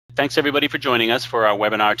Thanks everybody for joining us for our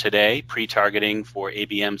webinar today, Pre-Targeting for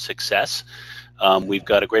ABM Success. We've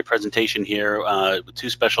got a great presentation here with two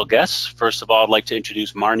special guests. First of all, I'd like to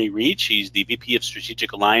introduce Marne Reed. She's the VP of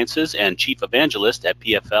Strategic Alliances and Chief Evangelist at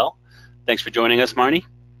PFL. Thanks for joining us, Marne.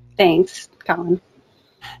 Thanks, Colin.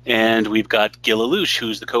 And we've got Gil Allouche,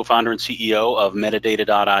 who's the co-founder and CEO of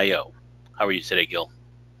Metadata.io. How are you today, Gil?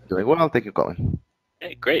 Doing well, thank you, Colin.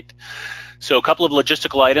 Okay, great. So a couple of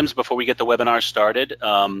logistical items before we get the webinar started.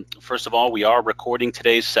 First of all, we are recording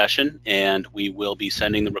today's session, and we will be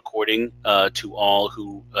sending the recording to all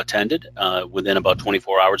who attended within about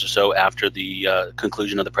 24 hours or so after the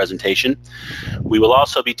conclusion of the presentation. We will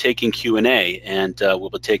also be taking Q&A, and we'll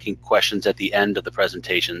be taking questions at the end of the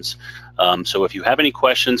presentations. So if you have any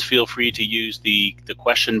questions, feel free to use the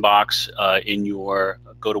question box in your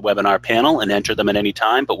GoToWebinar panel and enter them at any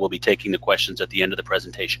time, but we'll be taking the questions at the end of the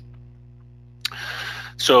presentation.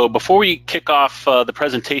 So before we kick off the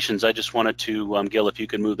presentations, I just wanted to, Gil, if you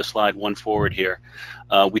could move the slide one forward here.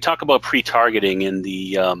 We talk about pre-targeting in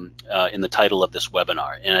the title of this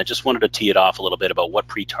webinar, and I just wanted to tee it off a little bit about what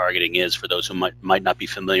pre-targeting is for those who might not be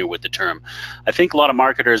familiar with the term. I think a lot of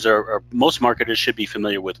marketers, or most marketers, should be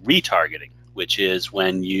familiar with retargeting, which is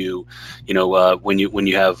when you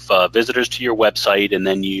have visitors to your website, and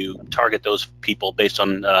then you target those people based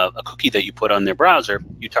on a cookie that you put on their browser.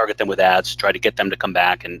 You target them with ads, try to get them to come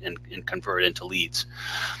back and convert into leads.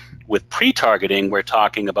 With pre-targeting, we're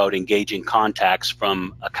talking about engaging contacts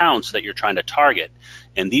from accounts that you're trying to target.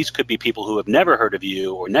 And these could be people who have never heard of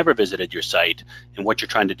you or never visited your site. And what you're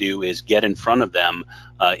trying to do is get in front of them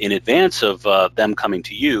in advance of them coming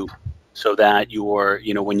to you, so that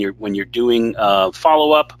when you're doing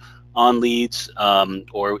follow-up on leads,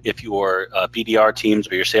 or if your BDR teams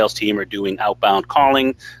or your sales team are doing outbound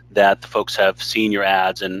calling, that the folks have seen your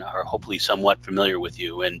ads and are hopefully somewhat familiar with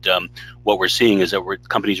you. And what we're seeing is that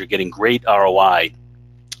companies are getting great ROI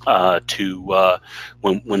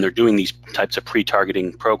when they're doing these types of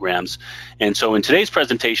pre-targeting programs. And so in today's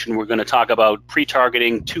presentation, we're going to talk about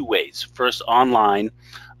pre-targeting two ways. First, online,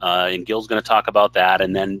 and Gil's going to talk about that,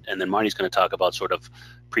 and then Marnie's going to talk about sort of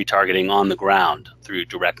pre-targeting on the ground through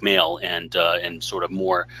direct mail and sort of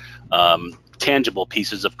more tangible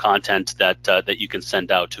pieces of content that you can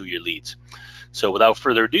send out to your leads. So without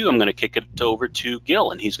further ado, I'm going to kick it over to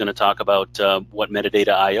Gil, and he's going to talk about what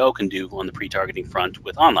Metadata.io can do on the pre-targeting front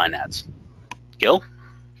with online ads. Gil?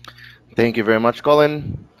 Thank you very much,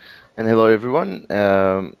 Colin, and hello everyone.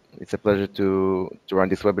 It's a pleasure to run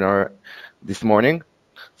this webinar this morning.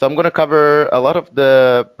 So I'm going to cover a lot of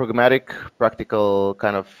the programmatic, practical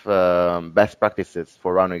kind of best practices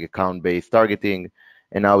for running account-based targeting,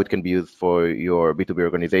 and how it can be used for your B2B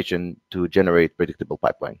organization to generate predictable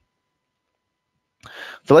pipeline.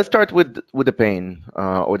 So let's start with the pain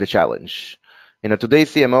or the challenge.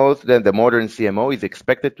 Today's CMOs, the modern CMO is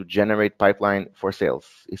expected to generate pipeline for sales.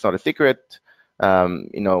 It's not a secret.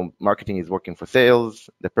 Marketing is working for sales.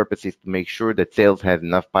 The purpose is to make sure that sales has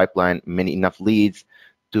enough pipeline, enough leads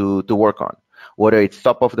to work on, whether it's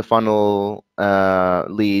top of the funnel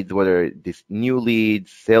leads, whether it's new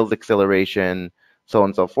leads, sales acceleration, so on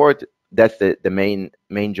and so forth. That's the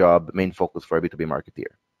main job, main focus for a B2B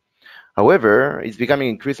marketeer. However, it's becoming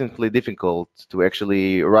increasingly difficult to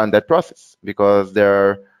actually run that process, because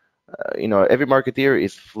every marketeer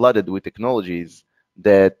is flooded with technologies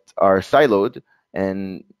that are siloed,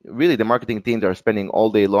 and really the marketing teams are spending all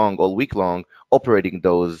day long, all week long, operating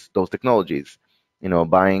those technologies.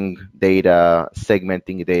 Buying data,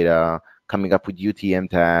 segmenting data, coming up with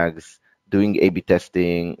UTM tags, doing A/B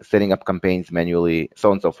testing, setting up campaigns manually, so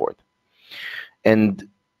on and so forth. And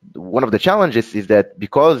one of the challenges is that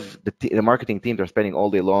because the marketing teams are spending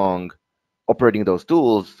all day long operating those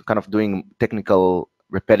tools, kind of doing technical,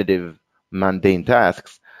 repetitive, mundane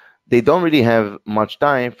tasks, they don't really have much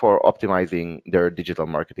time for optimizing their digital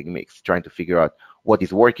marketing mix, trying to figure out what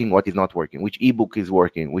is working, what is not working, which ebook is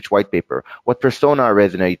working, which white paper, what persona are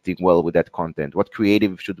resonating well with that content, what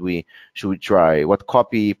creative should we try, what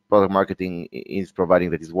copy product marketing is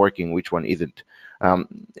providing that is working, which one isn't.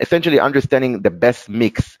 Essentially understanding the best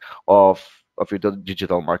mix of your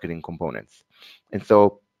digital marketing components. And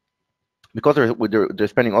so because they're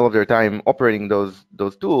spending all of their time operating those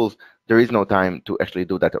tools, there is no time to actually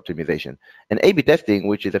do that optimization. And A/B testing,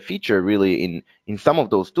 which is a feature really in some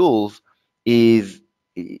of those tools, is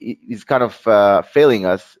kind of failing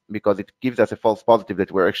us, because it gives us a false positive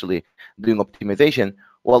that we're actually doing optimization,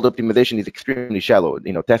 while the optimization is extremely shallow.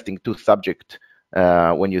 Testing two subject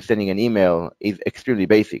when you're sending an email is extremely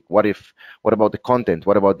basic. What about the content?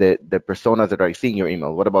 What about the personas that are seeing your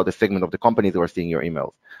email? What about the segment of the companies who are seeing your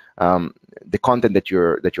emails? The content that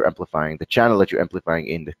you're amplifying, the channel that you're amplifying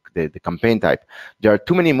in, the campaign type. There are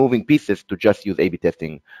too many moving pieces to just use A/B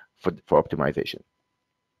testing for optimization.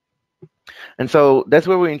 And so that's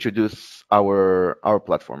where we introduce our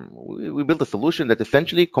platform. We built a solution that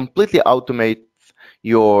essentially completely automates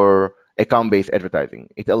your account-based advertising.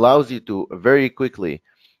 It allows you to very quickly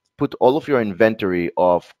put all of your inventory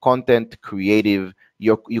of content, creative,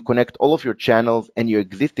 you connect all of your channels and your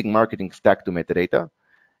existing marketing stack to metadata.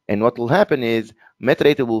 And what will happen is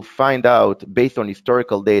metadata will find out, based on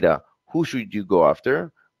historical data, who should you go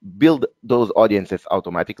after, build those audiences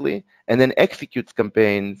automatically, and then executes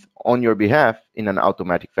campaigns on your behalf in an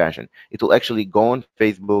automatic fashion. It will actually go on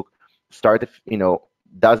Facebook, start,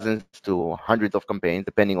 dozens to hundreds of campaigns,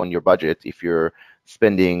 depending on your budget. If you're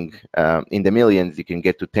spending in the millions, you can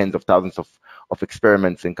get to tens of thousands of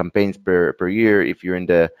experiments and campaigns per year. If you're in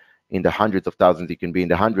the hundreds of thousands, you can be in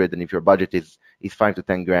the hundred. And if your budget is 5 to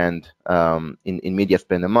 10 grand in media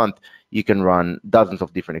spend a month, you can run dozens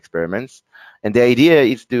of different experiments. And the idea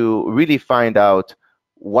is to really find out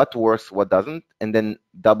what works, what doesn't, and then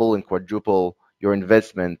double and quadruple your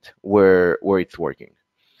investment where it's working.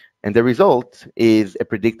 And the result is a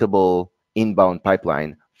predictable inbound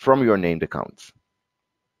pipeline from your named accounts.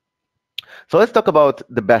 So let's talk about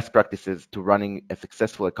the best practices to running a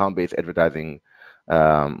successful account-based advertising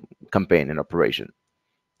campaign and operation.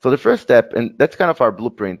 So the first step, and that's kind of our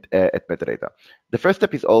blueprint at Metadata, the first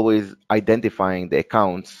step is always identifying the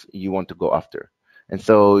accounts you want to go after. And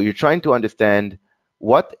so you're trying to understand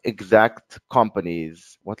what exact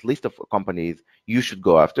companies, what list of companies you should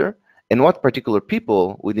go after, and what particular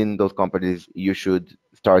people within those companies you should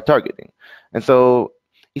start targeting. And so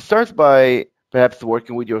it starts by perhaps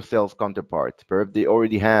working with your sales counterpart. Perhaps they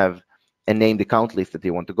already have a named account list that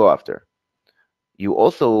they want to go after. You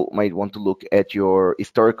also might want to look at your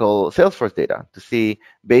historical Salesforce data to see,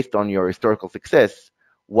 based on your historical success,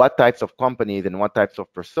 what types of companies and what types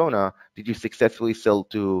of persona did you successfully sell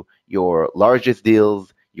to your largest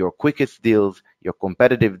deals, your quickest deals, your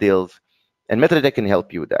competitive deals. And Metadata can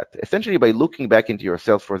help you with that. Essentially, by looking back into your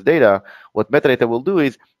Salesforce data, what Metadata will do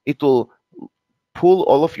is it will pull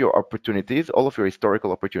all of your opportunities, all of your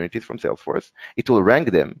historical opportunities from Salesforce. It will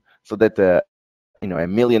rank them so that $1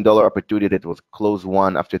 million opportunity that was close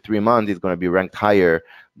won after 3 months is going to be ranked higher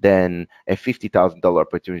than a $50,000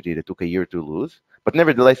 opportunity that took a year to lose. But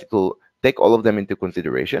nevertheless, it will take all of them into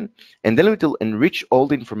consideration, and then it will enrich all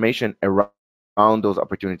the information around those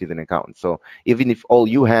opportunities and accounts. So even if all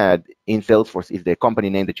you had in Salesforce is the company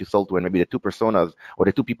name that you sold to and maybe the 2 personas or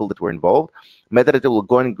the 2 people that were involved, Metadata will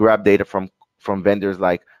go and grab data from vendors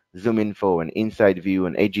like ZoomInfo and Inside View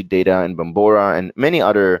and AG Data and Bambora and many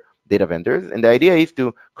other data vendors. And the idea is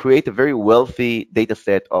to create a very wealthy data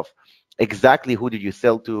set of exactly who did you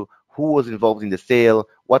sell to, who was involved in the sale,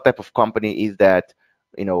 what type of company is that,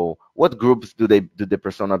 what groups do the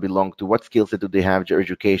persona belong to, what skill set do they have, their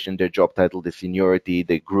education, their job title, the seniority,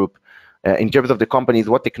 the group. In terms of the companies,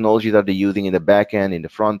 what technologies are they using in the back end, in the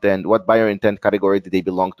front end, what buyer intent category did they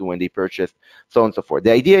belong to when they purchased, so on and so forth.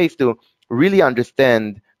 The idea is to really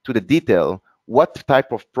understand to the detail what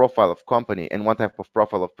type of profile of company and what type of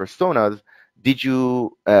profile of personas did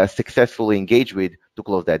you successfully engage with to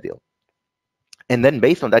close that deal. And then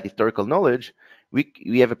based on that historical knowledge,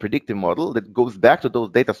 we have a predictive model that goes back to those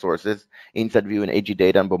data sources, Inside View and AG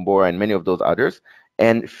Data and Bambora and many of those others,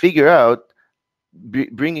 and figure out,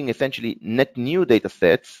 bringing essentially net new data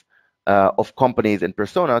sets of companies and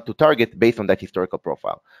persona to target based on that historical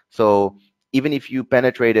profile. So even if you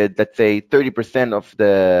penetrated, let's say, 30% of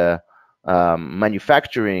the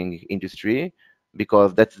manufacturing industry,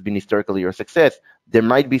 because that's been historically your success, there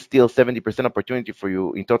might be still 70% opportunity for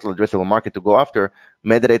you in total addressable market to go after.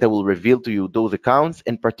 Metadata will reveal to you those accounts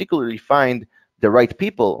and particularly find the right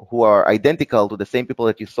people who are identical to the same people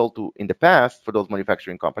that you sold to in the past for those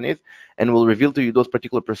manufacturing companies, and will reveal to you those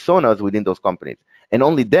particular personas within those companies. And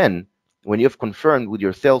only then, when you have confirmed with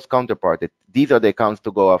your sales counterpart that these are the accounts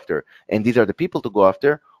to go after and these are the people to go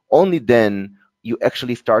after, only then you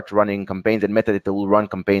actually start running campaigns, and Metadata will run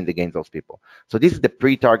campaigns against those people. So this is the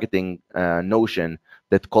pre-targeting notion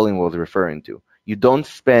that Colin was referring to. You don't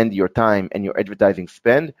spend your time and your advertising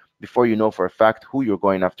spend before you know for a fact who you're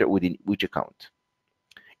going after within which account.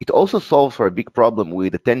 It also solves for a big problem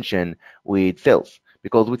with attention with sales,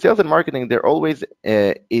 because with sales and marketing, there always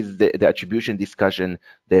is the attribution discussion,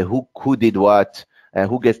 the who did what,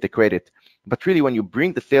 who gets the credit. But really, when you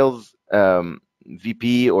bring the sales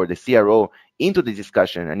VP or the CRO into the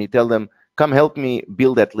discussion and you tell them, come help me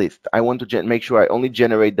build that list. I want to make sure I only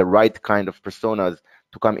generate the right kind of personas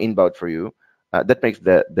to come inbound for you. That makes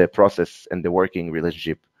the process and the working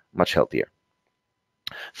relationship much healthier.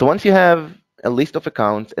 So once you have a list of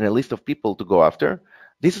accounts and a list of people to go after,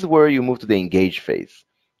 this is where you move to the engage phase.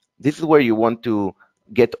 This is where you want to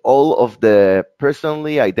get all of the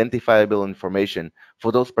personally identifiable information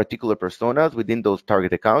for those particular personas within those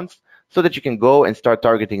target accounts so that you can go and start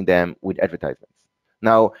targeting them with advertisements.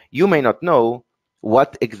 Now, you may not know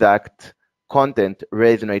what exact content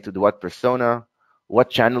resonates with what persona, what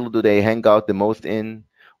channel do they hang out the most in,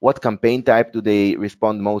 what campaign type do they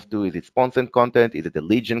respond most to? Is it sponsored content? Is it a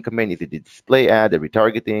lead gen campaign? Is it a display ad, a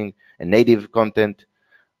retargeting, a native content?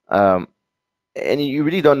 And you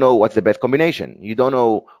really don't know what's the best combination. You don't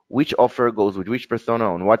know which offer goes with which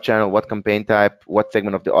persona, on what channel, what campaign type, what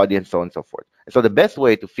segment of the audience, so on and so forth. And so the best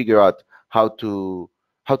way to figure out how to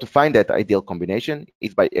find that ideal combination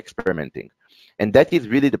is by experimenting. And that is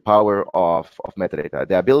really the power of metadata,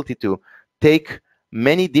 the ability to take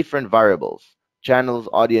many different variables, channels,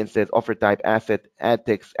 audiences, offer type, asset, ad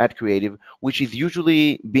text, ad creative, which is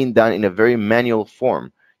usually being done in a very manual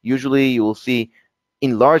form. Usually you will see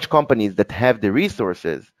in large companies that have the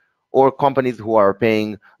resources, or companies who are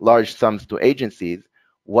paying large sums to agencies,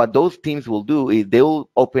 what those teams will do is they will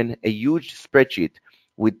open a huge spreadsheet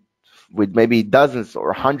with maybe dozens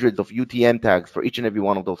or hundreds of UTM tags for each and every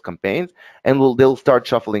one of those campaigns, and they'll start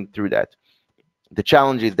shuffling through that. The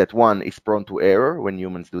challenge is that one, it's prone to error when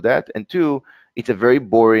humans do that, and two, it's a very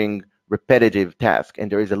boring, repetitive task,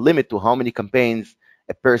 and there is a limit to how many campaigns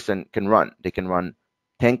a person can run. They can run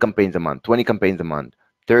 10 campaigns a month, 20 campaigns a month,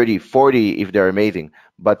 30, 40 if they're amazing,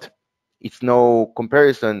 but it's no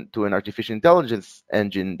comparison to an artificial intelligence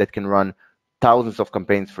engine that can run thousands of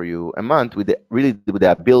campaigns for you a month with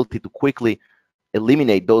the ability to quickly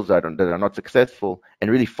eliminate those that are not successful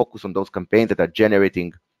and really focus on those campaigns that are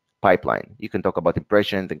generating pipeline. You can talk about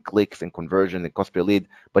impressions and clicks and conversion and cost per lead,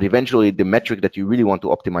 but eventually the metric that you really want to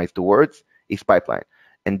optimize towards is pipeline.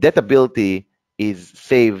 And that ability is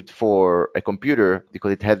saved for a computer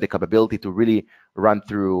because it has the capability to really run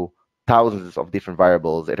through thousands of different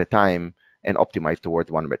variables at a time and optimize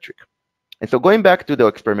towards one metric. And so going back to the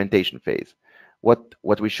experimentation phase, what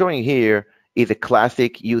we're showing here is a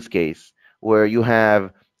classic use case where you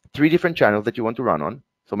have 3 different channels that you want to run on.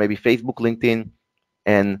 So maybe Facebook, LinkedIn,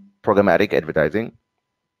 and programmatic advertising.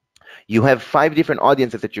 You have 5 different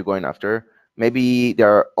audiences that you're going after. Maybe there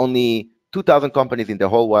are only 2,000 companies in the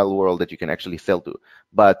whole wide world that you can actually sell to.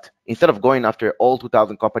 But instead of going after all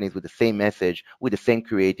 2,000 companies with the same message, with the same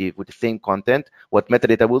creative, with the same content, what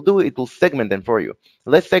metadata will do, it will segment them for you.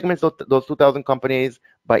 Let's segment those 2,000 companies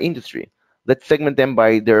by industry. Let's segment them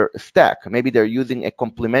by their stack. Maybe they're using a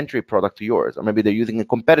complementary product to yours, or maybe they're using a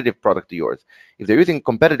competitive product to yours. If they're using a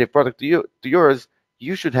competitive product to yours,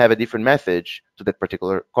 you should have a different message to that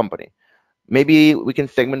particular company. Maybe we can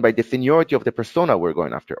segment by the seniority of the persona we're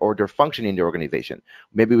going after, or their function in the organization.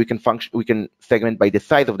 Maybe we can segment by the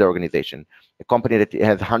size of the organization. A company that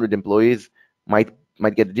has 100 employees might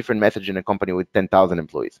get a different message than a company with 10,000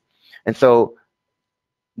 employees. And so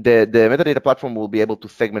the metadata platform will be able to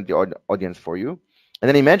segment the audience for you. And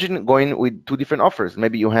then imagine going with 2 different offers.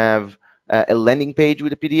 Maybe you have a landing page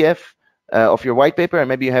with a PDF of your white paper, and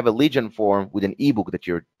maybe you have a lead gen form with an ebook that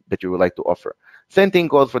you would like to offer. Same thing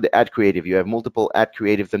goes for the ad creative. You have multiple ad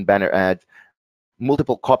creatives and banner ads,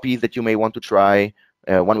 multiple copies that you may want to try,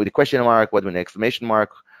 one with a question mark, one with an exclamation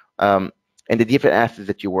mark, and the different assets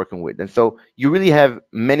that you're working with. And so you really have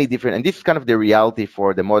many different, and this is kind of the reality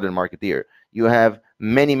for the modern marketeer. You have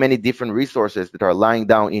many, many different resources that are lying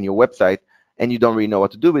down in your website, and you don't really know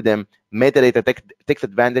what to do with them. Metadata takes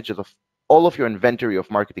advantage of all of your inventory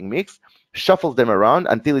of marketing mix, shuffles them around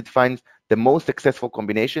until it finds the most successful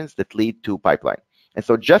combinations that lead to pipeline. And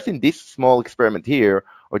so just in this small experiment here,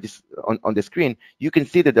 or this on the screen, you can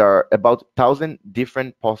see that there are about 1,000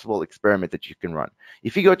 different possible experiments that you can run.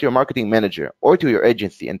 If you go to your marketing manager or to your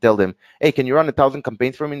agency and tell them, hey, can you run 1,000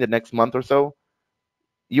 campaigns for me in the next month or so?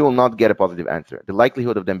 You will not get a positive answer. The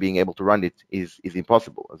likelihood of them being able to run it is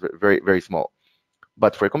impossible. It's very, very small.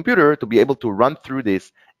 But for a computer to be able to run through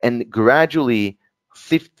this and gradually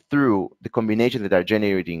sift through the combinations that are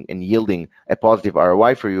generating and yielding a positive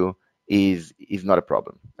ROI for you is not a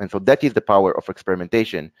problem. And so that is the power of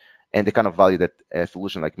experimentation and the kind of value that a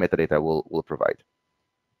solution like metadata will provide.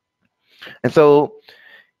 And so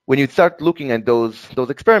when you start looking at those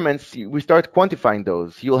experiments, we start quantifying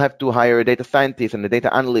those. You'll have to hire a data scientist and a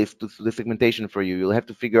data analyst to do the segmentation for you. You'll have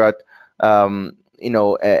to figure out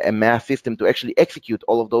a math system to actually execute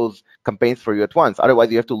all of those campaigns for you at once.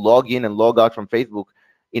 Otherwise, you have to log in and log out from Facebook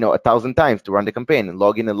 1,000 times to run the campaign and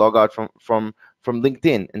log in and log out from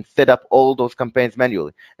LinkedIn and set up all those campaigns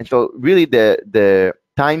manually. And so really the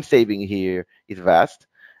time saving here is vast.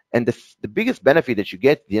 And the biggest benefit that you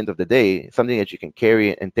get at the end of the day, something that you can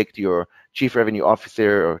carry and take to your chief revenue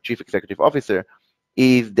officer or chief executive officer,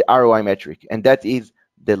 is the ROI metric. And that is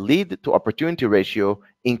the lead to opportunity ratio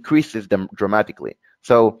increases them dramatically.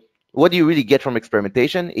 So what you really get from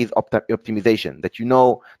experimentation is optimization, that you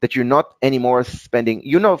know that you're not anymore spending,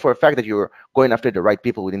 for a fact that you're going after the right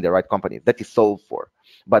people within the right company. That is solved for.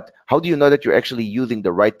 But how do you know that you're actually using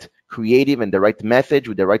the right creative and the right message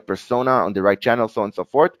with the right persona on the right channel, so on and so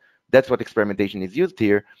forth? That's what experimentation is used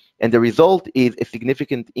here. And the result is a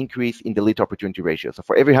significant increase in the lead to opportunity ratio. So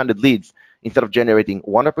for every 100 leads, instead of generating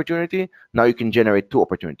one opportunity, now you can generate 2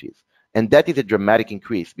 opportunities. And that is a dramatic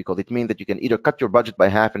increase, because it means that you can either cut your budget by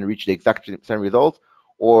half and reach the exact same results,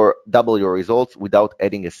 or double your results without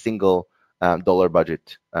adding a single dollar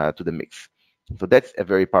budget to the mix. So that's a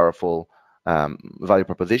very powerful value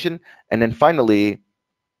proposition. And then finally,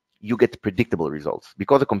 you get predictable results.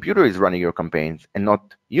 Because a computer is running your campaigns and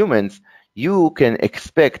not humans, you can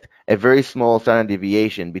expect a very small standard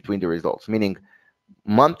deviation between the results, meaning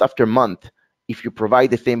month after month, if you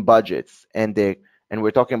provide the same budgets and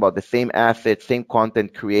we're talking about the same assets, same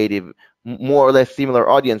content, creative, more or less similar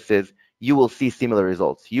audiences, you will see similar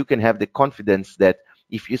results. You can have the confidence that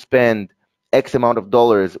if you spend X amount of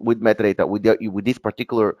dollars with metadata, with this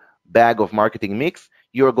particular bag of marketing mix,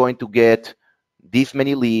 you're going to get these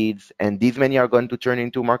many leads, and these many are going to turn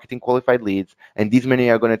into marketing qualified leads, and these many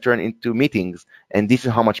are going to turn into meetings, and this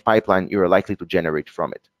is how much pipeline you're likely to generate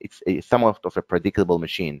from it. It's somewhat of a predictable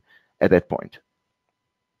machine at that point.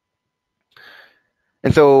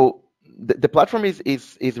 And so the platform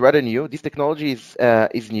is rather new. This technology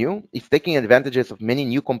is new. It's taking advantages of many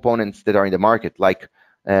new components that are in the market, like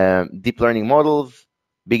deep learning models,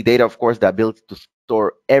 big data, of course, the ability to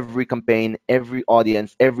store every campaign, every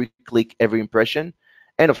audience, every click, every impression,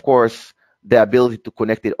 and of course, the ability to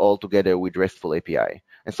connect it all together with RESTful API.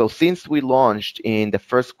 And so since we launched in the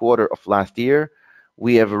first quarter of last year,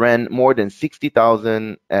 we have ran more than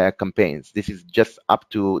 60,000 campaigns. This is just up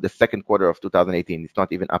to the second quarter of 2018. It's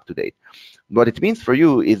not even up to date. What it means for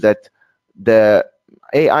you is that the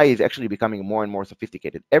AI is actually becoming more and more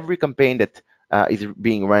sophisticated. Every campaign that is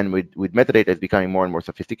being run with metadata is becoming more and more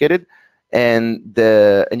sophisticated, and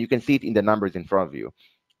you can see it in the numbers in front of you.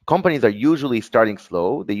 Companies are usually starting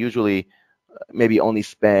slow. They usually maybe only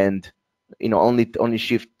spend, only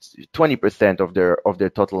shift 20% of their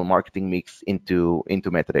total marketing mix into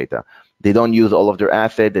metadata. They don't use all of their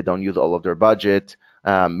asset. They don't use all of their budget.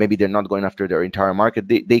 Maybe they're not going after their entire market.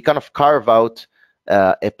 They kind of carve out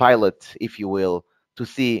a pilot, if you will, to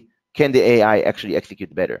see, can the AI actually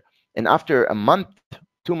execute better? And after a month,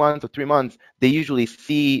 2 months or 3 months, they usually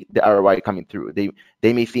see the ROI coming through.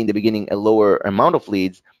 They may see in the beginning a lower amount of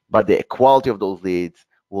leads, but the quality of those leads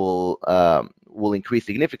will increase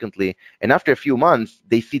significantly. And after a few months,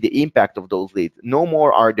 they see the impact of those leads. No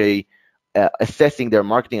more are they assessing their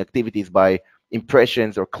marketing activities by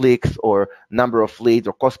impressions or clicks or number of leads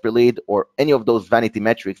or cost per lead or any of those vanity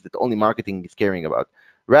metrics that only marketing is caring about.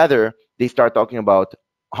 Rather, they start talking about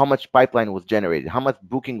how much pipeline was generated, how much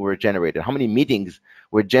booking were generated, how many meetings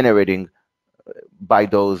were generating by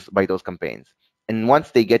those campaigns. And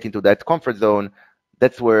once they get into that comfort zone,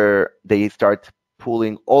 that's where they start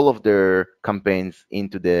pulling all of their campaigns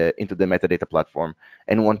into the metadata platform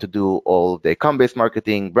and want to do all the account-based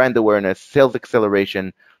marketing, brand awareness, sales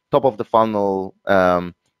acceleration, top of the funnel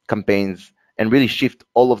campaigns, and really shift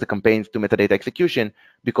all of the campaigns to metadata execution,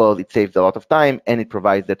 because it saves a lot of time and it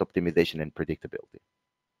provides that optimization and predictability.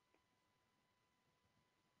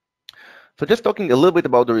 So just talking a little bit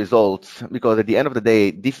about the results, because at the end of the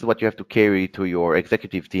day, this is what you have to carry to your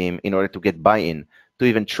executive team in order to get buy-in to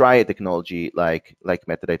even try a technology like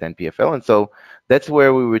metadata and PFL. And so that's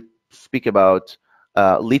where we would speak about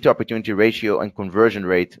lead to opportunity ratio and conversion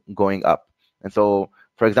rate going up. And so,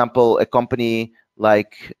 for example, a company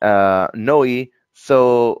like Noe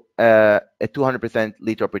saw a 200%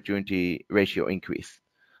 lead to opportunity ratio increase.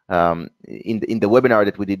 In the webinar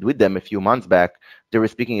that we did with them a few months back, they were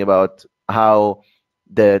speaking about how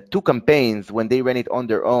the 2 campaigns, when they ran it on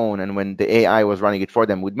their own and when the AI was running it for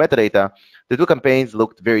them with metadata, the 2 campaigns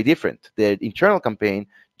looked very different. The internal campaign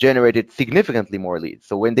generated significantly more leads.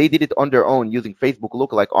 So when they did it on their own using Facebook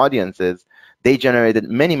lookalike audiences, they generated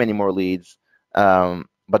many, many more leads,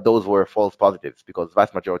 but those were false positives, because the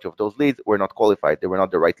vast majority of those leads were not qualified. They were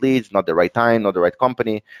not the right leads, not the right time, not the right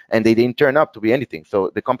company, and they didn't turn up to be anything. So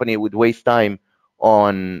the company would waste time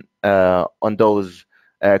on those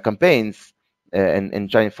campaigns and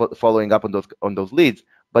trying following up on those leads,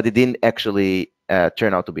 but it didn't actually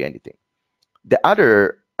turn out to be anything. The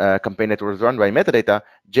other campaign that was run by Metadata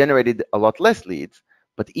generated a lot less leads,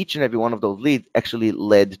 but each and every one of those leads actually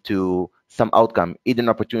led to some outcome, either an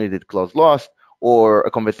opportunity that closed lost or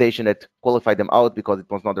a conversation that qualified them out because it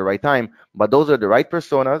was not the right time. But those are the right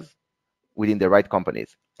personas within the right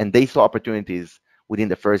companies, and they saw opportunities within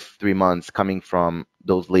the first 3 months coming from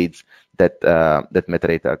those leads that that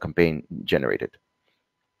Metadata campaign generated.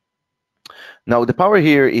 Now, the power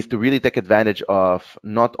here is to really take advantage of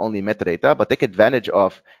not only metadata, but take advantage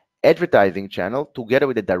of advertising channel together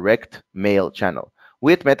with a direct mail channel.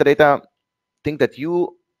 With metadata, think that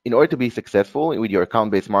you, in order to be successful with your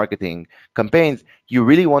account-based marketing campaigns, you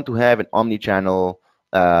really want to have an omni-channel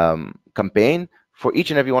campaign for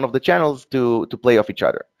each and every one of the channels to play off each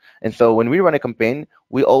other. And so when we run a campaign,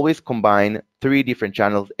 we always combine 3 different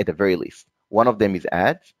channels at the very least. One of them is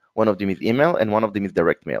ads, one of them is email, and one of them is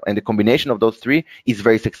direct mail. And the combination of those 3 is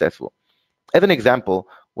very successful. As an example,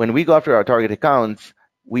 when we go after our target accounts,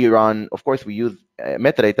 we run, of course, we use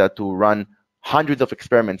metadata to run hundreds of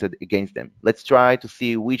experiments against them. Let's try to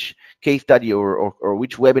see which case study or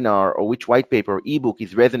which webinar or which white paper or ebook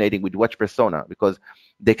is resonating with which persona, because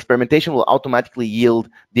the experimentation will automatically yield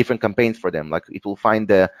different campaigns for them. Like it will find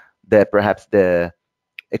perhaps the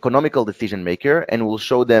economical decision maker and will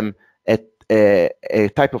show them a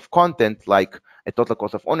type of content like a total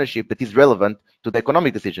cost of ownership that is relevant to the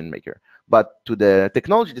economic decision maker. But to the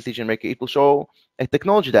technology decision maker, it will show a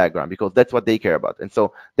technology diagram because that's what they care about. And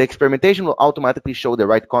so the experimentation will automatically show the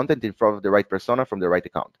right content in front of the right persona from the right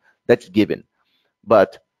account. That's given.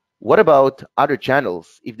 But what about other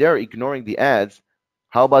channels? If they're ignoring the ads,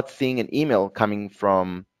 how about seeing an email coming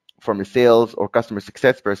from a sales or customer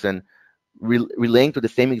success person relaying to the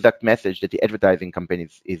same exact message that the advertising campaign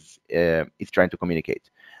is trying to communicate?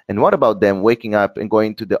 And what about them waking up and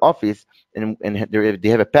going to the office and they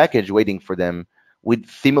have a package waiting for them with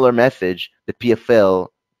similar message that PFL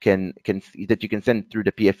that you can send through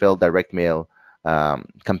the PFL direct mail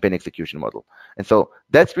campaign execution model? And so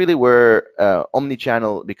that's really where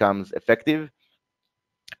omni-channel becomes effective,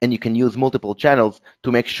 and you can use multiple channels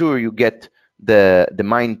to make sure you get the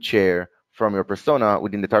mind share from your persona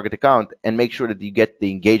within the target account and make sure that you get the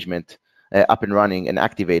engagement up and running and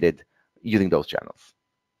activated using those channels.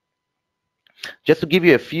 Just to give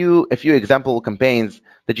you a few example campaigns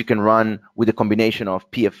that you can run with a combination of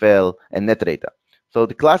PFL and metadata. So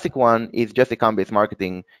the classic one is just account-based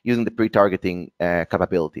marketing using the pre-targeting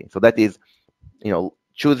capability. So that is,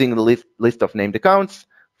 choosing the list of named accounts,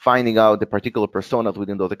 finding out the particular personas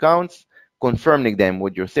within those accounts, confirming them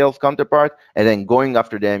with your sales counterpart, and then going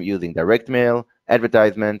after them using direct mail,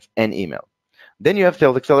 advertisements, and email. Then you have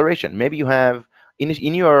sales acceleration. Maybe you have,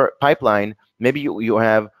 in your pipeline, maybe you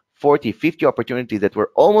have 40, 50 opportunities that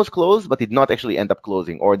were almost closed, but did not actually end up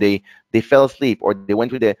closing, or they fell asleep, or they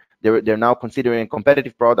went with they're now considering a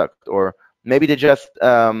competitive product, or maybe they're just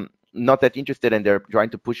not that interested and they're trying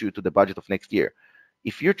to push you to the budget of next year.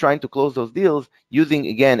 If you're trying to close those deals using,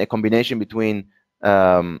 again, a combination between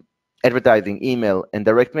advertising, email, and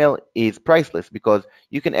direct mail is priceless, because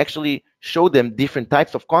you can actually show them different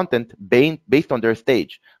types of content based on their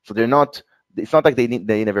stage. So it's not like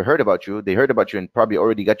they never heard about you. They heard about you and probably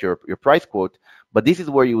already got your price quote. But this is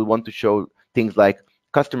where you would want to show things like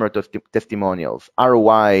customer testimonials,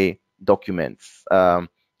 ROI documents,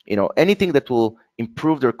 anything that will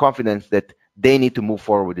improve their confidence that they need to move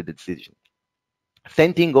forward with the decision.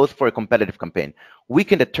 Same thing goes for a competitive campaign. We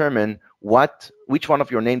can determine which one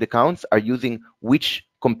of your named accounts are using which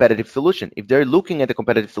competitive solution. If they're looking at a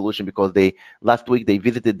competitive solution because last week they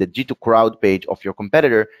visited the G2 crowd page of your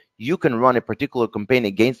competitor, you can run a particular campaign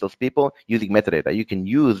against those people using metadata. You can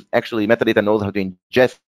actually metadata knows how to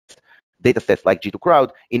ingest data sets like G2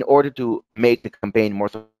 crowd in order to make the campaign more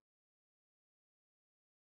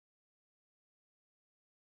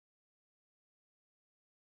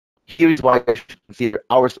here is why I should consider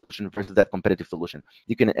our solution versus that competitive solution.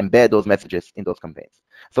 You can embed those messages in those campaigns.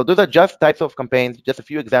 So those are just types of campaigns, just a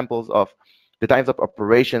few examples of the types of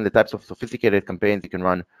operation, the types of sophisticated campaigns you can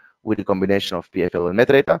run with a combination of PFL and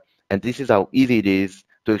metadata. And this is how easy it is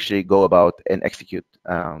to actually go about and execute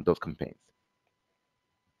those campaigns.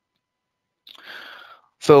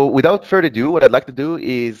 So without further ado, what I'd like to do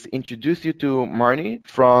is introduce you to Marne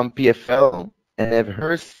from PFL and have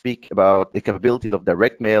her speak about the capabilities of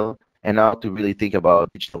direct mail and how to really think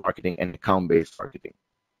about digital marketing and account-based marketing.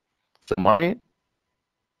 So Marne,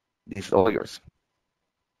 this is all yours.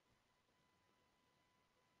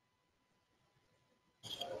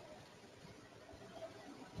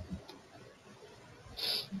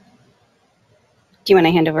 Do you want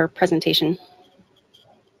to hand over presentation?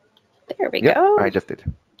 There we Yeah, go. I just did.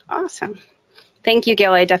 Awesome. Thank you,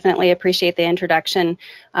 Gail. I definitely appreciate the introduction.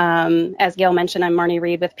 As Gail mentioned, I'm Marne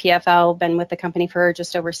Reed with PFL, been with the company for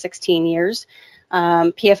just over 16 years.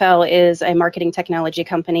 PFL is a marketing technology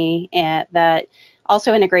company that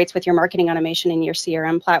also integrates with your marketing automation and your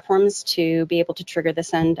CRM platforms to be able to trigger the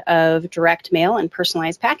send of direct mail and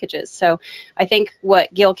personalized packages. So I think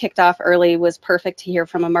what Gail kicked off early was perfect to hear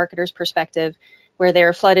from a marketer's perspective, where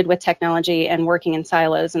they're flooded with technology and working in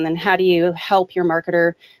silos. And then how do you help your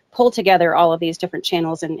marketer pull together all of these different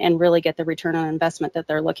channels and really get the return on investment that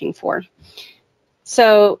they're looking for?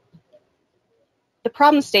 So the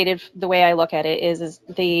problem stated, the way I look at it is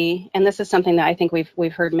and this is something that I think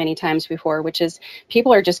we've heard many times before, which is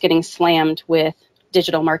people are just getting slammed with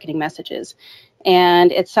digital marketing messages.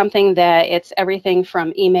 And it's something that it's everything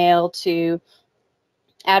from email to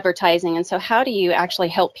advertising. And so how do you actually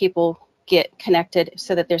help people get connected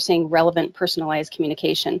so that they're seeing relevant, personalized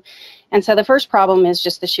communication? And so the first problem is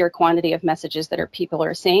just the sheer quantity of messages that people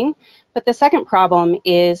are seeing. But the second problem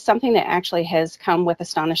is something that actually has come with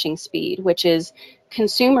astonishing speed, which is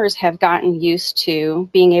consumers have gotten used to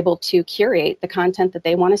being able to curate the content that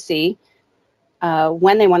they want to see,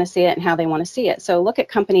 when they want to see it and how they want to see it. So look at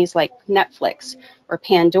companies like Netflix or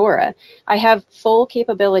Pandora. I have full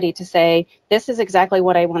capability to say, this is exactly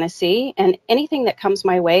what I want to see, and anything that comes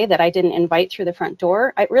my way that I didn't invite through the front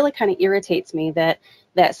door, it really kind of irritates me that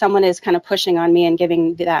someone is kind of pushing on me and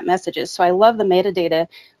giving that messages. So I love the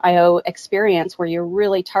Metadata.io experience where you're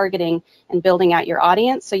really targeting and building out your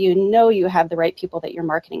audience so you know you have the right people that you're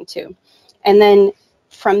marketing to. And then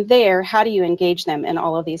from there, how do you engage them in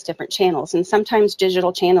all of these different channels? And sometimes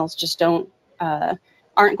digital channels just aren't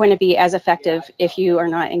going to be as effective if you are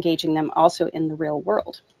not engaging them also in the real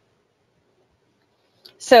world.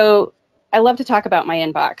 So I love to talk about my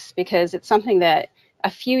inbox because it's something that a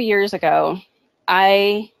few years ago,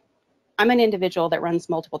 I'm an individual that runs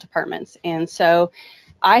multiple departments. And so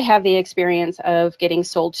I have the experience of getting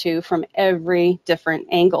sold to from every different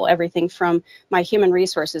angle, everything from my human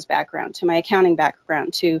resources background to my accounting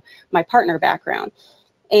background to my partner background.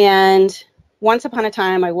 And once upon a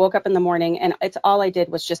time, I woke up in the morning and it's all I did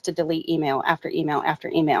was just to delete email after email after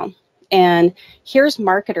email. And here's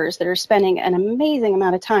marketers that are spending an amazing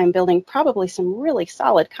amount of time building probably some really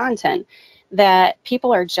solid content that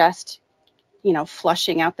people are just,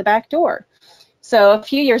 flushing out the back door. So a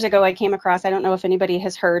few years ago, I came across, I don't know if anybody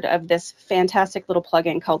has heard of this fantastic little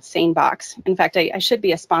plugin called SaneBox. In fact, I should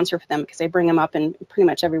be a sponsor for them because I bring them up in pretty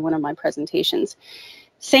much every one of my presentations.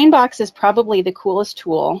 SaneBox is probably the coolest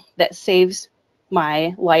tool that saves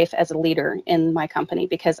my life as a leader in my company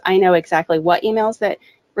because I know exactly what emails that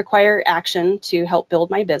require action to help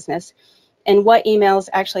build my business and what emails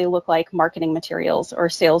actually look like marketing materials or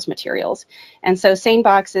sales materials. And so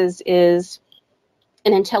SaneBox is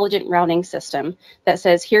an intelligent routing system that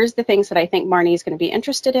says, here's the things that I think Marnie is going to be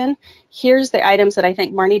interested in. Here's the items that I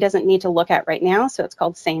think Marnie doesn't need to look at right now. So it's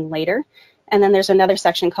called Sane Later. And then there's another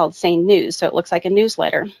section called Sane News. So it looks like a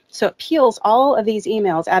newsletter. So it peels all of these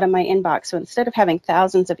emails out of my inbox. So instead of having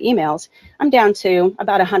thousands of emails, I'm down to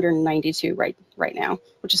about 192 right now,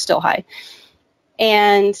 which is still high.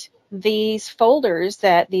 And these folders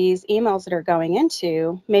these emails that are going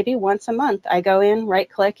into, maybe once a month, I go in, right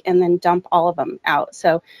click, and then dump all of them out.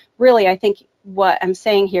 So really, I think what I'm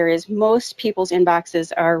saying here is most people's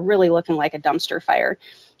inboxes are really looking like a dumpster fire.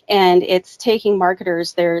 And it's taking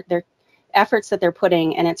marketers, their efforts that they're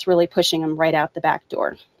putting, and it's really pushing them right out the back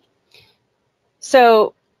door.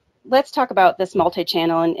 So let's talk about this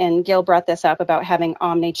multi-channel, and Gail brought this up about having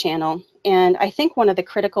omni-channel. And I think one of the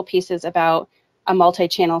critical pieces about a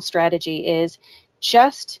multi-channel strategy is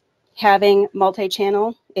just having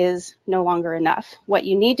multi-channel is no longer enough. What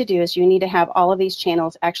you need to do is you need to have all of these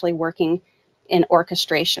channels actually working in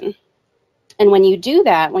orchestration. And when you do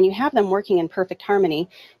that, when you have them working in perfect harmony,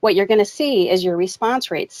 what you're going to see is your response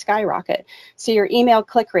rates skyrocket. So your email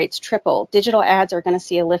click rates triple. Digital ads are going to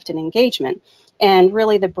see a lift in engagement. And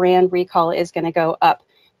really the brand recall is going to go up,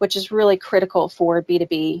 which is really critical for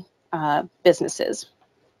B2B businesses.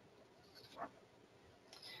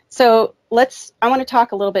 So I want to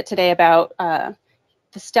talk a little bit today about the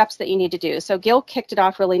steps that you need to do. So Gil kicked it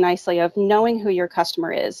off really nicely of knowing who your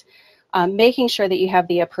customer is, making sure that you have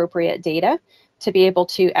the appropriate data to be able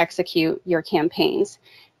to execute your campaigns.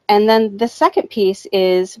 And then the second piece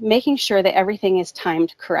is making sure that everything is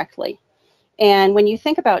timed correctly. And when you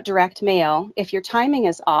think about direct mail, if your timing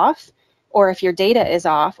is off, or if your data is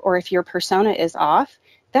off, or if your persona is off,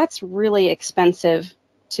 that's really expensive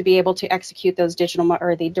to be able to execute those digital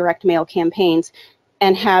or the direct mail campaigns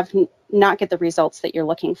and not get the results that you're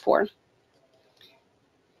looking for.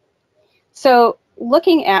 So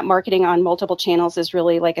looking at marketing on multiple channels is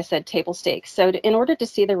really, like I said, table stakes. So in order to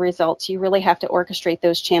see the results, you really have to orchestrate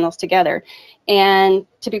those channels together. And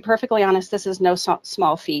to be perfectly honest, this is no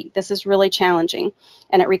small feat. This is really challenging,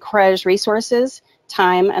 and it requires resources,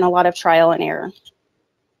 time, and a lot of trial and error.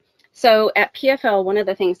 So at PFL, one of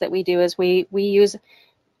the things that we do is we use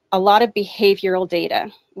a lot of behavioral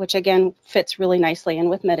data, which again fits really nicely in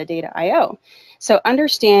with Metadata.io. So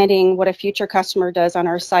understanding what a future customer does on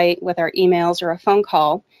our site with our emails or a phone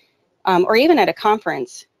call, or even at a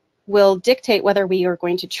conference, will dictate whether we are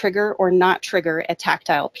going to trigger or not trigger a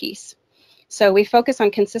tactile piece. So we focus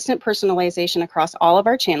on consistent personalization across all of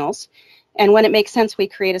our channels, and when it makes sense, we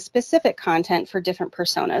create a specific content for different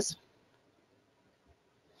personas.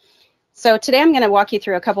 So today I'm going to walk you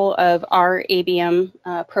through a couple of our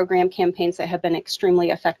ABM program campaigns that have been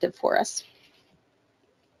extremely effective for us.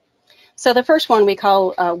 So the first one we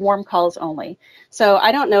call warm calls only. So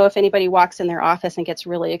I don't know if anybody walks in their office and gets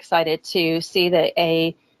really excited to see that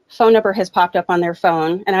a phone number has popped up on their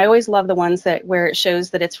phone, and I always love the ones where it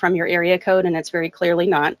shows that it's from your area code and it's very clearly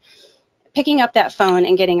not. Picking up that phone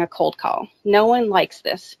and getting a cold call. No one likes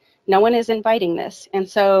this. No one is inviting this. And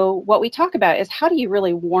so what we talk about is how do you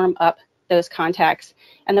really warm up those contacts?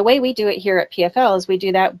 And the way we do it here at PFL is we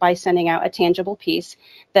do that by sending out a tangible piece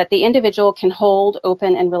that the individual can hold,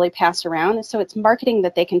 open, and really pass around. So it's marketing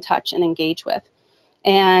that they can touch and engage with.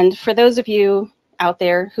 And for those of you out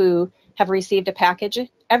there who have received a package,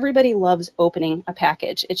 everybody loves opening a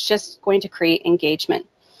package. It's just going to create engagement.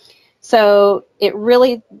 So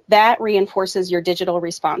that reinforces your digital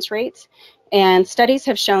response rates. And studies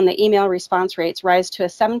have shown that email response rates rise to a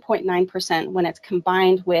 7.9% when it's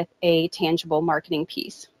combined with a tangible marketing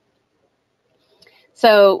piece.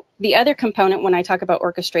 So the other component when I talk about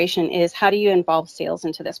orchestration is how do you involve sales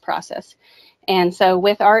into this process? And so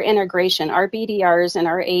with our integration, our BDRs and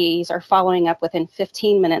our AEs are following up within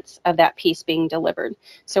 15 minutes of that piece being delivered.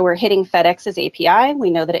 So we're hitting FedEx's API.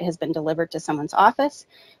 We know that it has been delivered to someone's office.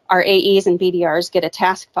 Our AEs and BDRs get a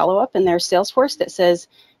task follow-up in their Salesforce that says,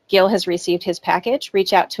 Gil has received his package,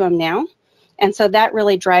 reach out to him now. And so that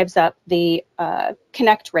really drives up the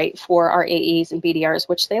connect rate for our AEs and BDRs,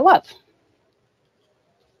 which they love.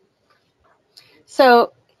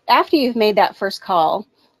 So after you've made that first call,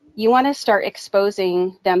 you want to start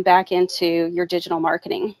exposing them back into your digital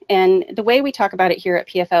marketing. And the way we talk about it here at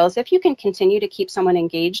PFL is if you can continue to keep someone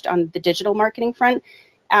engaged on the digital marketing front,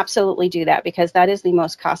 absolutely do that, because that is the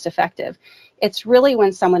most cost effective. It's really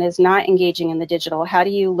when someone is not engaging in the digital, how do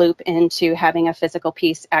you loop into having a physical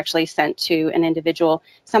piece actually sent to an individual,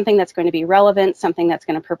 something that's going to be relevant, something that's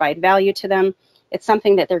going to provide value to them. It's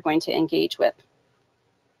something that they're going to engage with.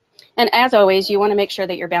 And as always, you want to make sure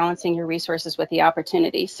that you're balancing your resources with the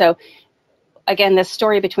opportunity. So again, this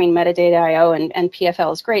story between Metadata.io and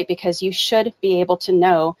PFL is great because you should be able to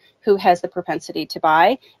know who has the propensity to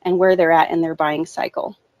buy and where they're at in their buying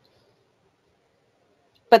cycle.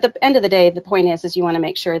 But at the end of the day, the point is you want to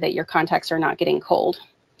make sure that your contacts are not getting cold.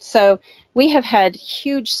 So we have had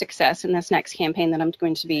huge success in this next campaign that I'm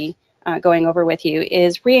going to be going over with you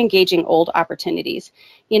is re-engaging old opportunities.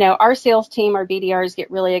 You know, our sales team, our BDRs get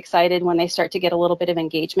really excited when they start to get a little bit of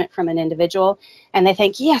engagement from an individual and they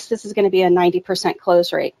think, yes, this is going to be a 90%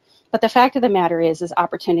 close rate. But the fact of the matter is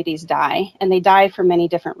opportunities die, and they die for many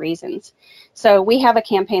different reasons. So we have a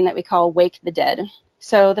campaign that we call Wake the Dead.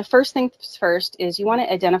 So the first thing first is you want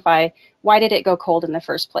to identify why did it go cold in the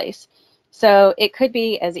first place. So it could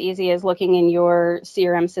be as easy as looking in your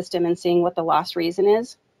CRM system and seeing what the lost reason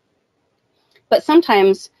is. But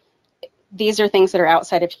sometimes these are things that are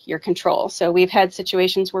outside of your control. So we've had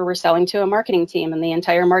situations where we're selling to a marketing team and the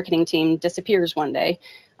entire marketing team disappears one day,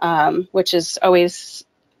 which is always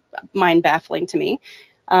mind-baffling to me.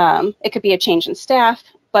 It could be a change in staff,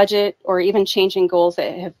 budget, or even changing goals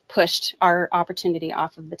that have pushed our opportunity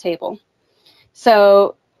off of the table.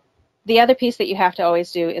 So the other piece that you have to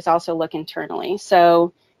always do is also look internally.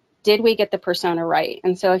 So did we get the persona right?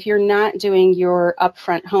 And so if you're not doing your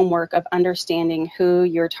upfront homework of understanding who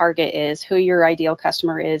your target is, who your ideal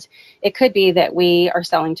customer is, it could be that we are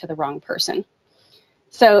selling to the wrong person.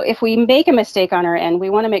 So if we make a mistake on our end,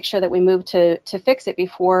 we want to make sure that we move to fix it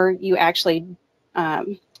before you actually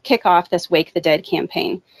kick off this Wake the Dead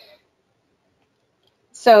campaign.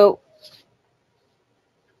 So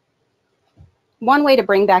one way to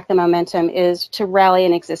bring back the momentum is to rally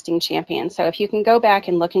an existing champion. So if you can go back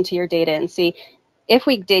and look into your data and see if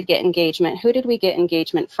we did get engagement, who did we get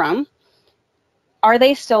engagement from? Are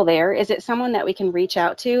they still there? Is it someone that we can reach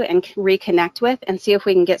out to and reconnect with and see if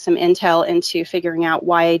we can get some intel into figuring out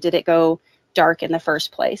why did it go dark in the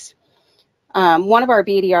first place? One of our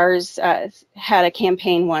BDRs had a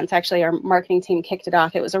campaign once. Actually, our marketing team kicked it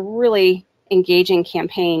off. It was a really engaging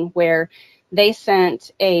campaign where they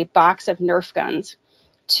sent a box of Nerf guns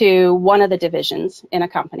to one of the divisions in a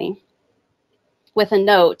company with a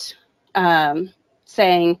note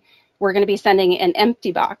saying, we're going to be sending an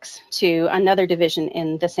empty box to another division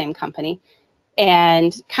in the same company,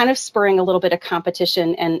 and kind of spurring a little bit of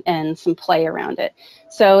competition and some play around it.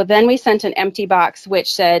 So then we sent an empty box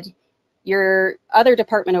which said, your other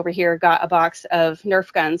department over here got a box of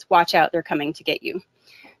Nerf guns, watch out, they're coming to get you.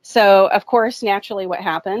 So of course, naturally what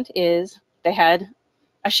happened is they had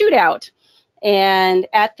a shootout. And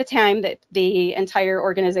at the time that the entire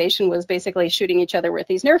organization was basically shooting each other with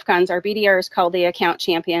these Nerf guns, our BDRs called the account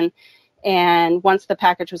champion. And once the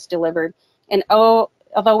package was delivered, and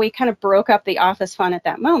although we kind of broke up the office fun at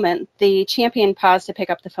that moment, the champion paused to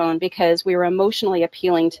pick up the phone because we were emotionally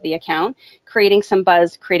appealing to the account, creating some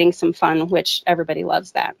buzz, creating some fun, which everybody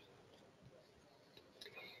loves that.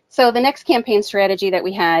 So the next campaign strategy that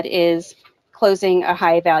we had is closing a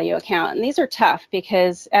high value account. And these are tough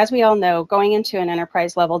because, as we all know, going into an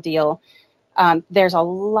enterprise level deal, there's a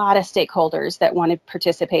lot of stakeholders that want to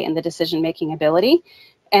participate in the decision-making ability.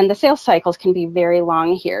 And the sales cycles can be very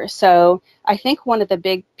long here. So I think one of the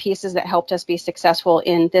big pieces that helped us be successful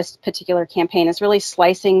in this particular campaign is really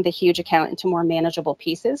slicing the huge account into more manageable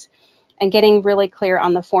pieces, and getting really clear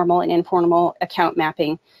on the formal and informal account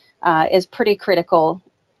mapping is pretty critical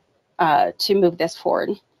to move this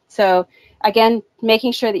forward. So again,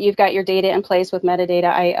 making sure that you've got your data in place with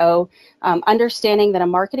Metadata.io, understanding that a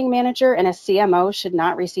marketing manager and a CMO should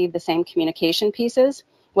not receive the same communication pieces,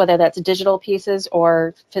 whether that's digital pieces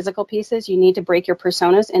or physical pieces. You need to break your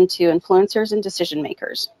personas into influencers and decision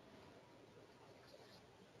makers.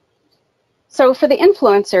 So for the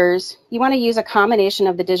influencers, you want to use a combination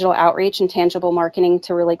of the digital outreach and tangible marketing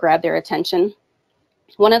to really grab their attention.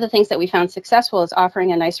 One of the things that we found successful is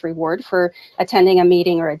offering a nice reward for attending a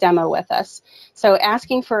meeting or a demo with us. So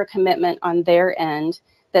asking for a commitment on their end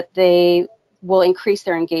that they will increase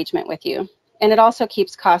their engagement with you. And it also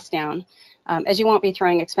keeps costs down, as you won't be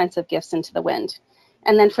throwing expensive gifts into the wind.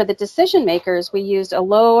 And then for the decision makers, we used a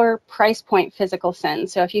lower price point physical send.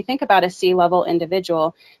 So if you think about a C-level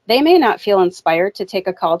individual, they may not feel inspired to take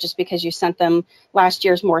a call just because you sent them last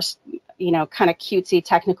year's more, kind of cutesy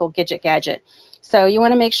technical gadget. So you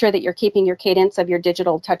want to make sure that you're keeping your cadence of your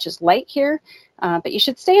digital touches light here, but you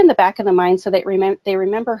should stay in the back of the mind so that they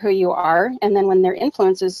remember who you are. And then when their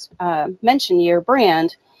influencers mention your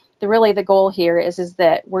brand, the goal here is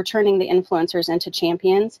that we're turning the influencers into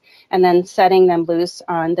champions and then setting them loose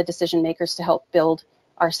on the decision makers to help build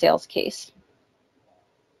our sales case.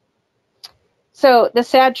 So the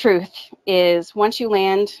sad truth is, once you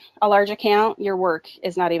land a large account, your work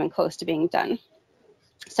is not even close to being done.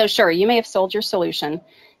 So sure, you may have sold your solution.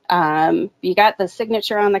 You got the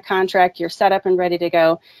signature on the contract, you're set up and ready to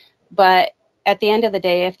go. But at the end of the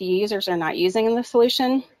day, if the users are not using the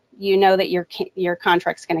solution, you know that your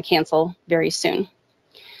contract's going to cancel very soon.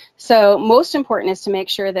 So most important is to make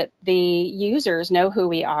sure that the users know who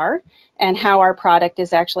we are and how our product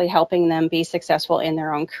is actually helping them be successful in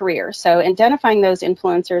their own career. So identifying those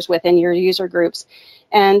influencers within your user groups,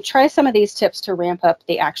 and try some of these tips to ramp up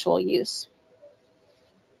the actual use.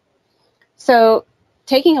 So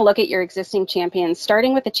taking a look at your existing champions,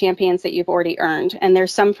 starting with the champions that you've already earned, and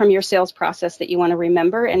there's some from your sales process that you want to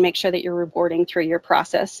remember and make sure that you're rewarding through your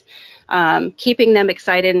process, keeping them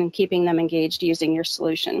excited and keeping them engaged using your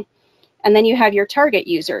solution. And then you have your target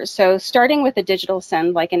users. So starting with a digital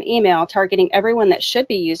send, like an email, targeting everyone that should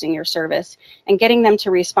be using your service and getting them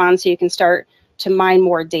to respond so you can start to mine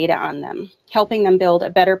more data on them, helping them build a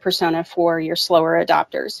better persona for your slower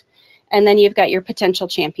adopters. And then you've got your potential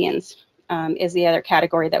champions. Is the other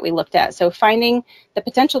category that we looked at. So finding the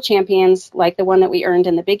potential champions, like the one that we earned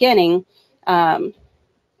in the beginning, and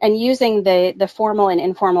using the formal and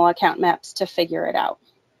informal account maps to figure it out.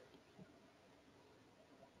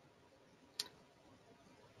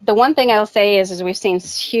 The one thing I'll say is we've seen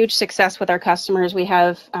huge success with our customers. We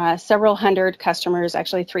have several hundred customers,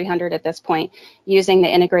 actually 300 at this point, using the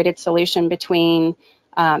integrated solution between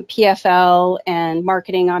PFL and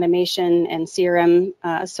marketing automation and CRM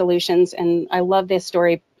solutions. And I love this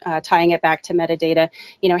story tying it back to metadata.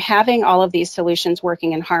 Having all of these solutions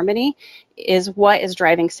working in harmony is what is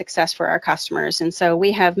driving success for our customers. And so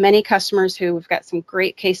we have many customers who we've got some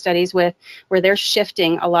great case studies with, where they're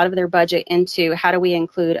shifting a lot of their budget into how do we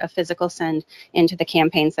include a physical send into the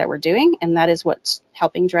campaigns that we're doing. And that is what's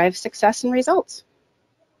helping drive success and results.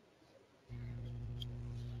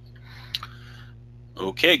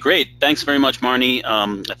 Okay, great. Thanks very much, Marnie.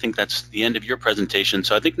 I think that's the end of your presentation.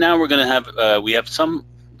 So I think now we're going to have, we have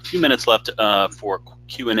few minutes left for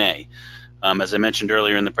Q&A. As I mentioned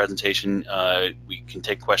earlier in the presentation, we can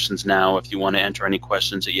take questions now. If you want to enter any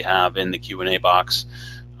questions that you have in the Q&A box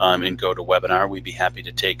and go to webinar, we'd be happy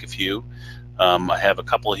to take a few. I have a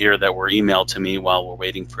couple here that were emailed to me while we're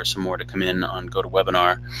waiting for some more to come in on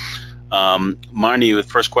GoToWebinar. Marnie, the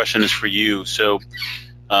first question is for you. So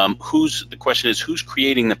the question is, who's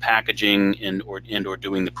creating the packaging and or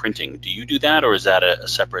doing the printing? Do you do that, or is that a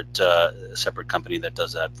separate company that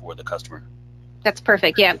does that for the customer? That's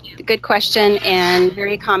perfect. Yeah, good question and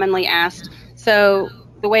very commonly asked. So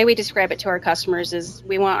the way we describe it to our customers is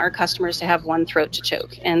we want our customers to have one throat to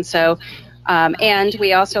choke. And so, and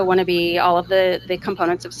we also want to be all of the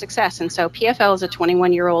components of success. And so PFL is a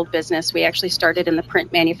 21-year-old business. We actually started in the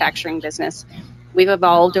print manufacturing business. We've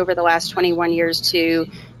evolved over the last 21 years to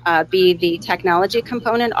be the technology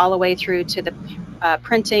component all the way through to the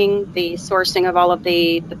printing, the sourcing of all of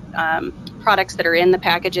the products that are in the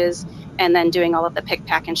packages, and then doing all of the pick,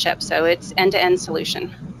 pack, and ship. So it's end-to-end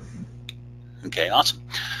solution. Okay, awesome.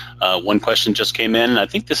 One question just came in. I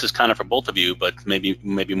think this is kind of for both of you, but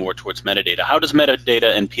maybe more towards metadata. How does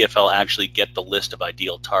metadata and PFL actually get the list of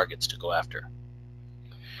ideal targets to go after?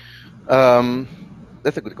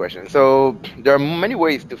 That's a good question. So there are many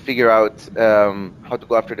ways to figure out how to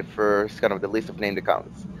go after the first the list of named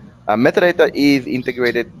accounts. Metadata is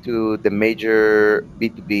integrated to the major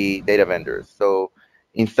B2B data vendors. So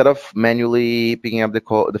instead of manually picking up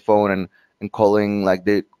the phone and calling like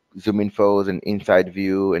the ZoomInfos and Inside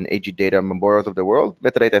View and AG Data Mamboros of the world,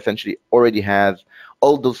 Metadata essentially already has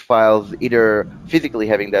all those files, either physically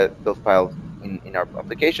having those files in our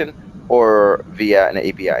application or via an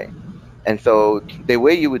API. And so the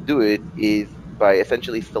way you would do it is by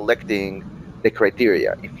essentially selecting the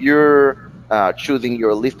criteria. If you're choosing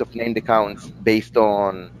your list of named accounts based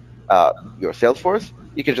on your Salesforce,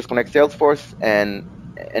 you can just connect Salesforce and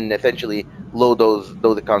essentially load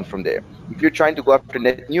those accounts from there. If you're trying to go after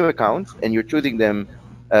net new accounts and you're choosing them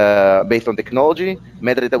based on technology,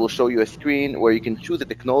 Metadata will show you a screen where you can choose the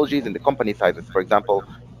technologies and the company sizes. For example,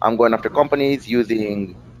 I'm going after companies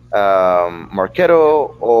using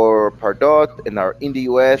Marketo or Pardot and are in the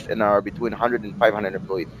US and are between 100 and 500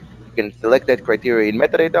 employees. You can select that criteria in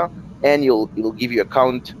Metadata, and it'll give you a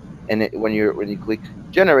count. And when you click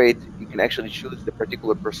generate, you can actually choose the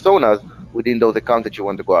particular personas within those accounts that you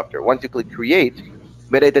want to go after. Once you click create,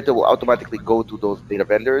 Metadata will automatically go to those data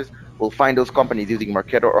vendors. We'll find those companies using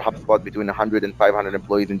Marketo or HubSpot between 100 and 500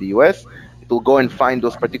 employees in the US. It will go and find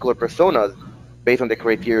those particular personas based on the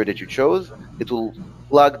criteria that you chose. It will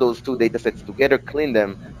plug those two data sets together, clean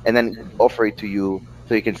them, and then offer it to you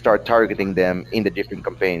so you can start targeting them in the different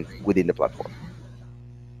campaigns within the platform.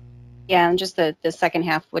 Yeah, and just the second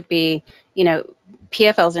half would be,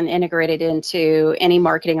 PFL is integrated into any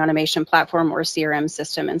marketing automation platform or CRM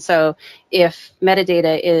system. And so if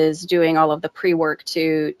metadata is doing all of the pre-work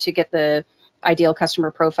to get the ideal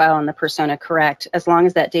customer profile and the persona correct, as long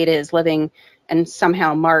as that data is living and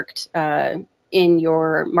somehow marked in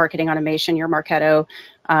your marketing automation, your Marketo,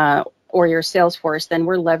 or your Salesforce, then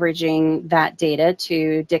we're leveraging that data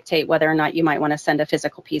to dictate whether or not you might want to send a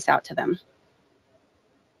physical piece out to them.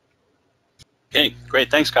 Okay, great.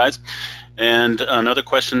 Thanks, guys. And another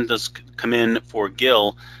question does come in for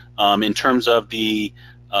Gil. In terms of the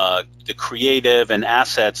creative and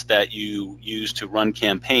assets that you use to run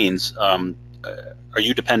campaigns, are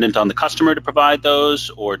you dependent on the customer to provide those,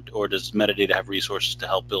 or does Metadata have resources to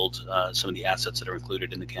help build some of the assets that are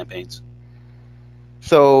included in the campaigns?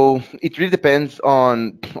 So it really depends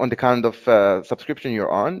on the kind of subscription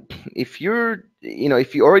you're on. If you're,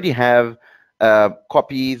 if you already have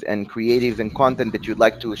copies and creatives and content that you'd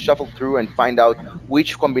like to shuffle through and find out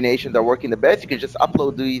which combinations are working the best, you can just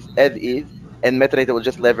upload these as is, and Metadata will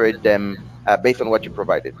just leverage them based on what you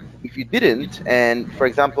provided. If you didn't, and for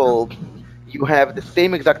example, you have the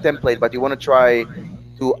same exact template, but you want to try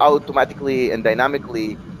to automatically and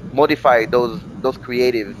dynamically modify those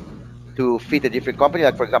creatives to fit a different company.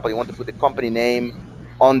 Like for example, you want to put the company name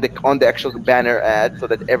on the actual banner ad so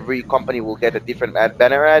that every company will get a different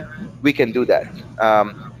banner ad. We can do that.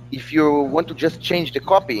 If you want to just change the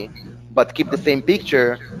copy but keep the same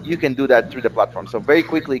picture, you can do that through the platform. So very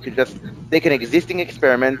quickly, you can just take an existing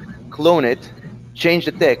experiment, clone it, change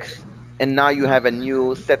the text, and now you have a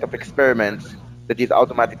new set of experiments that is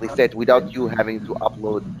automatically set without you having to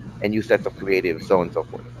upload a new set of creatives, so on and so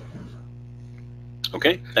forth.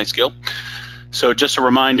 Okay, thanks, Gil. So just a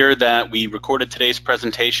reminder that we recorded today's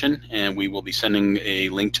presentation, and we will be sending a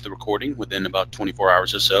link to the recording within about 24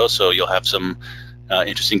 hours or so. So you'll have some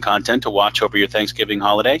interesting content to watch over your Thanksgiving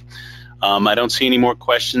holiday. I don't see any more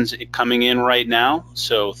questions coming in right now,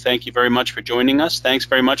 so thank you very much for joining us. Thanks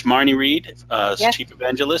very much, Marne Reed, Yes. Chief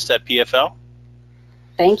Evangelist at PFL.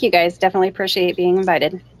 Thank you, guys. Definitely appreciate being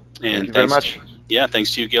invited. And Thank you very much. Yeah,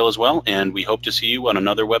 thanks to you, Gil, as well. And we hope to see you on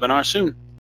another webinar soon.